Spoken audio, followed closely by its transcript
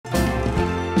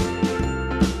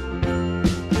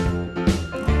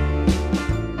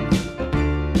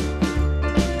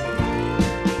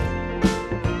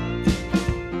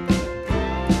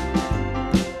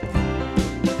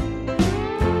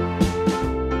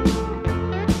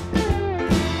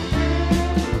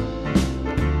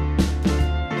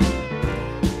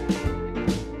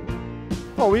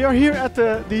we are here at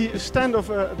the stand of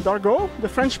Dargaud, the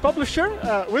French publisher.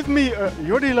 With me,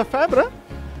 Jordi Lafebre.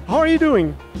 How are you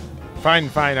doing? Fine.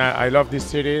 I love this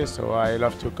city, so I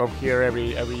love to come here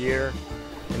every year.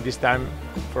 And this time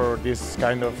for this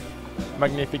kind of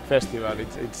magnificent festival,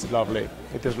 it's lovely.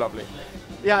 It is lovely.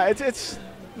 Yeah, it's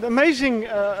an amazing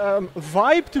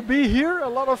vibe to be here. A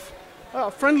lot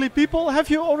of friendly people. Have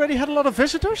you already had a lot of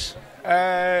visitors?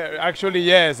 Actually,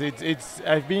 yes.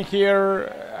 I've been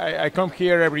here. I come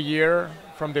here every year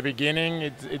from the beginning.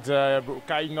 It's a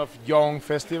kind of young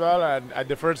festival, and at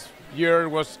the first year it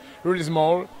was really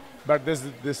small, but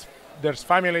there's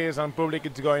families and public.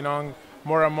 It's going on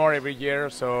more and more every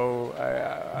year. So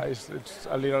it's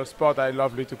a little spot. I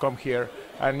lovely to come here,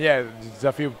 and yeah, it's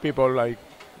a few people like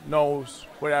knows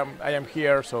where I am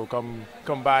here. So come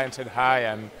by and say hi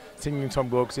and singing some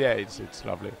books. Yeah, it's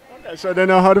lovely. Okay, so they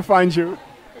know how to find you.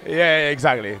 Yeah,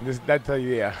 exactly. That's the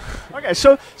idea. Okay,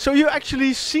 so you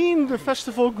actually seen the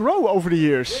festival grow over the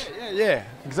years. Yeah,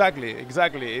 exactly.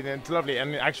 And it's lovely.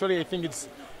 And actually, I think it's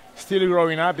still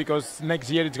growing up because next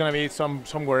year it's gonna be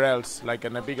somewhere else, like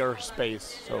in a bigger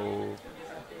space. So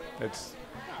that's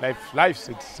life.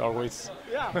 It's always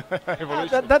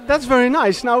evolution. That's very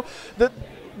nice. Now,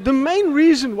 the main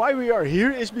reason why we are here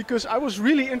is because I was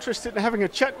really interested in having a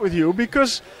chat with you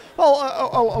because, well,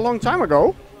 a long time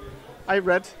ago, I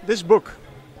read this book.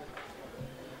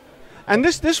 And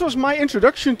this was my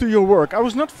introduction to your work. I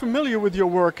was not familiar with your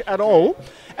work at all.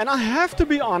 And I have to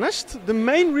be honest, the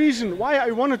main reason why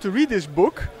I wanted to read this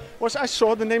book was I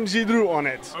saw the name Zidrou on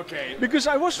it. Okay. Because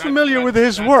I was familiar with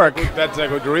his work. That's a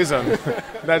good reason.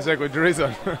 That's a good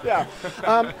reason. Yeah.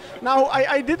 Now,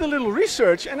 I did a little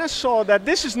research and I saw that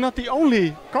this is not the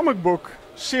only comic book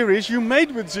series you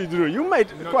made with Zidrou. You made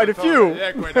quite a few.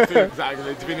 Yeah, quite a few,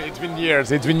 exactly. It's been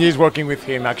years. It's been years working with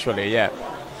him, actually, yeah.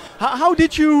 How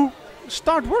did you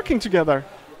start working together?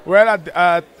 Well,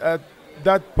 at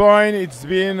that point, it's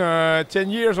been 10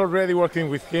 years already working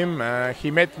with him.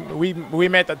 We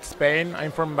met at Spain.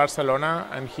 I'm from Barcelona,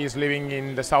 and he's living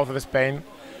in the south of Spain.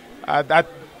 At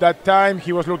that time,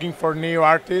 he was looking for new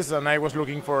artists, and I was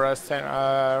looking for a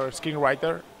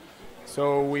screenwriter.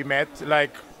 So we met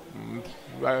like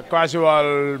a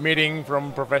casual meeting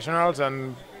from professionals,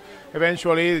 and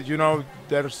eventually,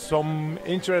 there's some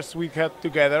interest we had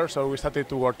together, so we started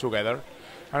to work together.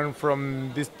 And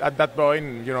from at that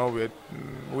point,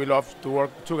 we love to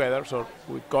work together, so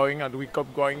we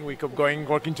kept going,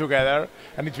 working together,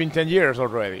 and it's been 10 years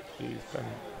already. And,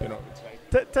 it's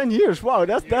like 10 years, wow,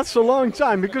 that's a long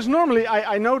time, because normally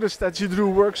I noticed that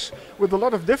Zidrou works with a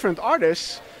lot of different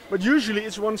artists, but usually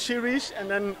it's one series and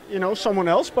then, someone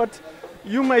else, but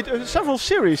you made several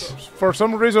series. For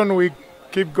some reason we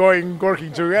keep working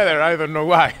together. I don't know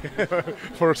why.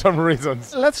 For some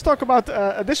reasons. Let's talk about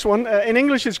this one. In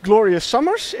English it's Glorious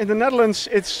Summers. In the Netherlands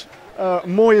it's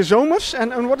Mooie Zomers.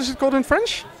 And what is it called in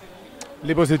French?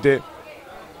 Beaux Étés.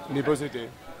 Beaux Étés.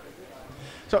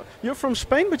 So you're from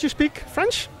Spain, but you speak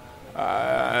French?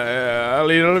 A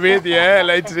little bit, yeah.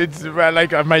 It's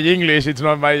like my English. It's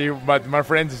not but my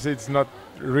French. It's not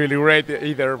really great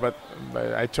either. But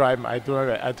I try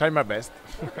my best.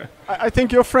 I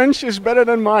think your French is better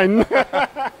than mine.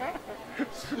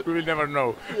 We will never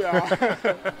know. Yeah.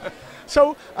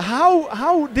 So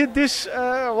how did this?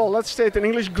 Let's say it in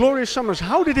English. Glorious Summers.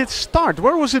 How did it start?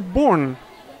 Where was it born?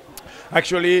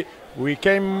 Actually, we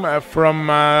came from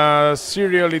a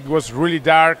serial. It was really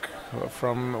dark,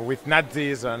 with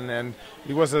Nazis, and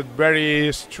it was a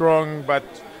very strong but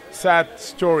sad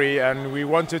story. And we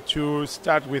wanted to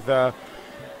start with a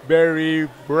very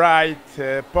bright,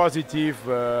 positive,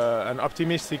 and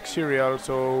optimistic serial.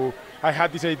 So I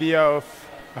had this idea of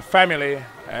a family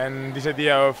and this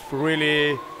idea of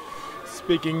really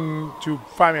speaking to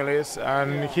families,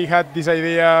 and he had this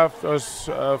idea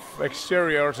of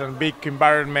exteriors and big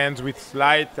environments with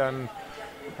light and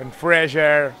fresh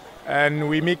air, and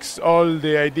we mixed all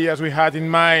the ideas we had in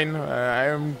mind.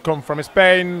 I come from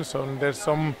Spain, so there's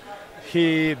the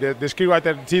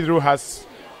screenwriter Zidrou has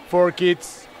 4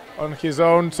 kids on his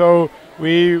own, so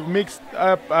we mixed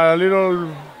up a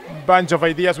little bunch of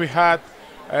ideas we had,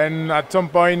 and at some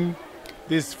point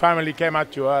this family came out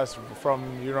to us from,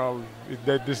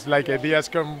 this like ideas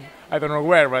come, I don't know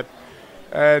where, but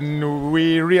and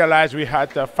we realized we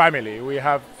had a family. We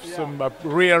have some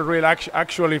real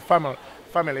actually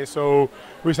family, so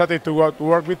we started to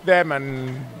work with them,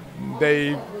 and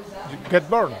they get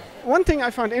born. One thing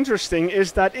I found interesting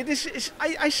is that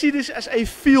I see this as a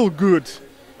feel-good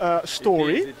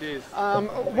story. It is.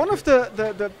 One of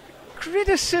the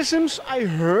criticisms I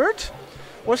heard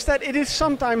was that it is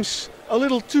sometimes a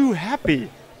little too happy.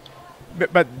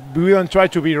 but we don't try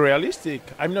to be realistic.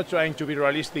 I'm not trying to be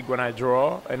realistic when I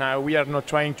draw, and we are not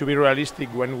trying to be realistic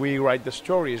when we write the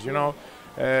stories. You know,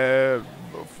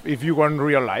 if you want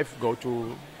real life, go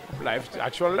to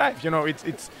actual life. You know,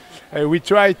 we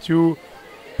try to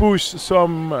push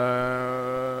some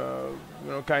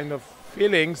kind of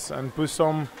feelings and push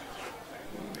some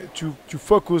to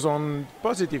focus on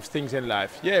positive things in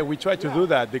life. Yeah, we try to do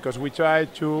that because we try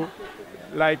to,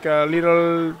 like a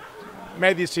little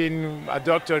medicine a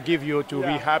doctor give you to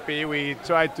be happy, we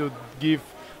try to give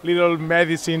little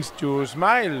medicines to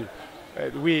smile.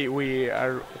 We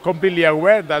are completely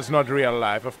aware that's not real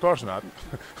life, of course not.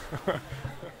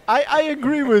 I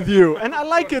agree with you, and I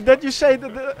like it that you say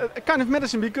that a kind of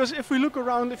medicine, because if we look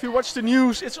around, if you watch the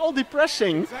news, it's all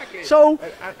depressing. Exactly. So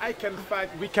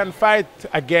we can fight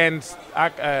against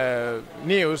bad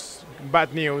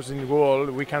news in the world.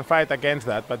 We can fight against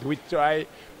that, but we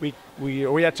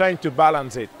are trying to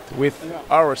balance it with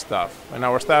our stuff, and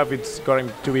our stuff is going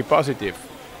to be positive.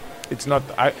 It's not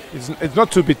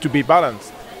to be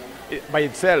balanced by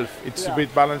itself. It's to be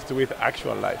balanced with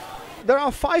actual life. there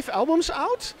are 5 albums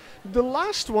out. The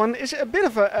last one is a bit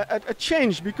of a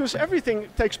change because everything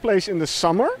takes place in the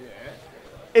summer.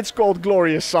 It's called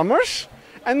Glorious Summers.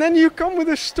 And then you come with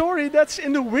a story that's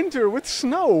in the winter with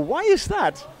snow. Why is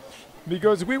that?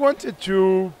 Because we wanted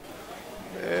to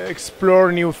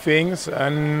explore new things,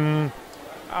 and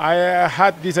I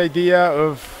had this idea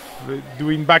of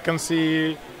doing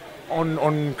vacancy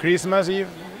on Christmas Eve,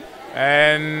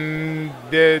 and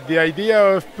the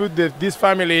idea of put this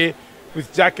family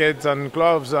with jackets and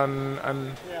gloves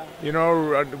and you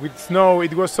know, with snow,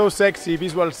 it was so sexy,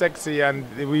 visual sexy, and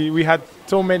we had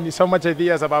so much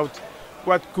ideas about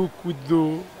what could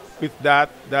do with that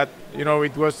you know,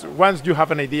 it was, once you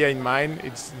have an idea in mind,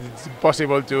 it's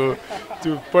impossible to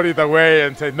put it away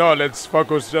and say, no, let's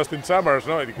focus just in summers.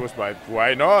 No, it was like,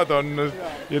 why not on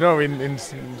you know, in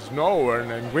snow and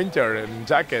in winter and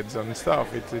jackets and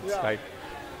stuff. It's like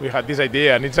we had this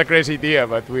idea, and it's a crazy idea,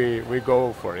 but we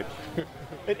go for it.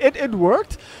 It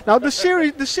worked. Now the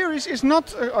series is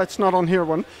not it's not on here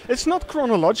one. It's not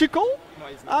chronological.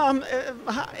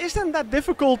 Isn't that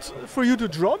difficult for you to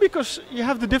draw because you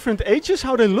have the different ages,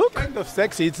 how they look? Kind of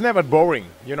sexy. It's never boring.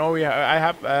 You know,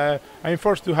 I'm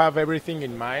forced to have everything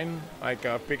in mind, like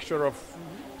a picture of.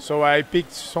 So I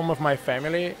picked some of my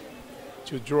family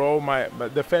to draw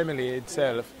the family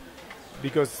itself,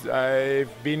 because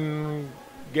I've been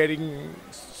getting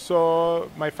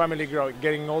my family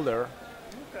getting older,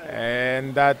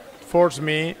 and that forced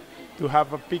me to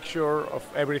have a picture of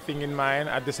everything in mind.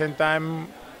 At the same time,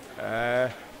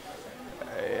 I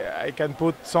can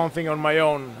put something on my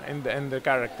own in the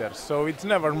characters. So it's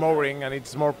never boring, and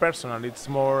it's more personal. It's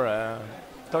more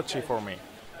touchy for me.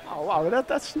 Oh wow,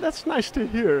 that's nice to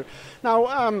hear.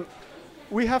 Now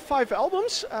we have 5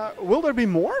 albums. Will there be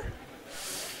more?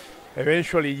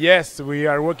 Eventually, yes. We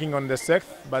are working on the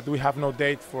 6th, but we have no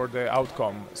date for the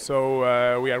outcome.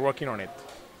 So we are working on it,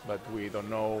 but we don't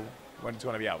know when it's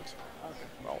going to be out.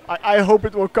 Well, I hope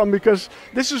it will come, because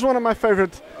this is one of my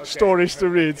favorite stories to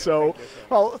read. So,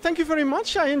 well, thank you very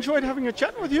much. I enjoyed having a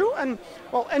chat with you, and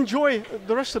well, enjoy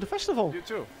the rest of the festival. You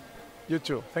too. You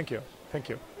too. Thank you. Thank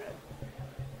you.